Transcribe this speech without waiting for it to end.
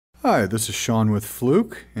Hi, this is Sean with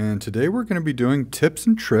Fluke, and today we're going to be doing tips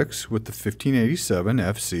and tricks with the 1587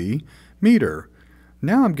 FC meter.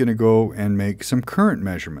 Now I'm going to go and make some current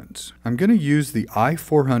measurements. I'm going to use the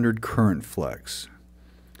I400 current flex.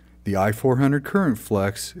 The I400 current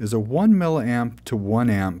flex is a 1 milliamp to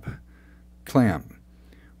 1 amp clamp.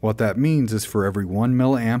 What that means is for every 1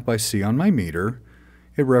 milliamp I see on my meter,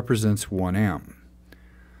 it represents 1 amp.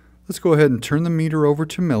 Let's go ahead and turn the meter over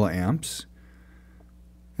to milliamps.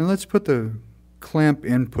 And let's put the clamp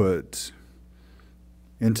inputs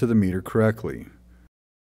into the meter correctly.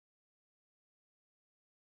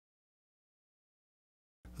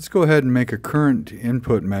 Let's go ahead and make a current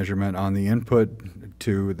input measurement on the input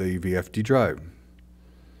to the VFD drive.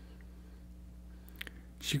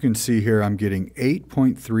 As you can see here, I'm getting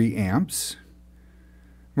 8.3 amps.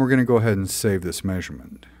 We're going to go ahead and save this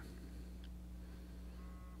measurement.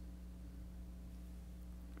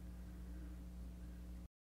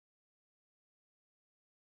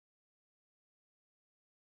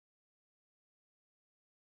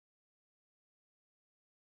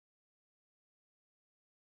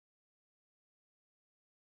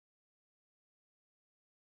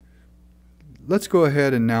 Let's go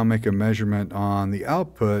ahead and now make a measurement on the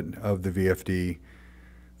output of the VFD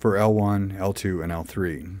for L1, L2, and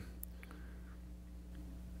L3.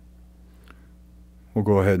 We'll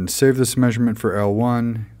go ahead and save this measurement for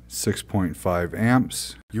L1, 6.5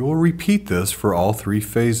 amps. You will repeat this for all three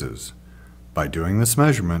phases. By doing this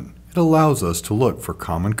measurement, it allows us to look for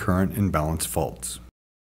common current imbalance faults.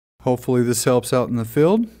 Hopefully this helps out in the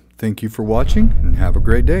field. Thank you for watching and have a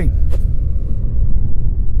great day.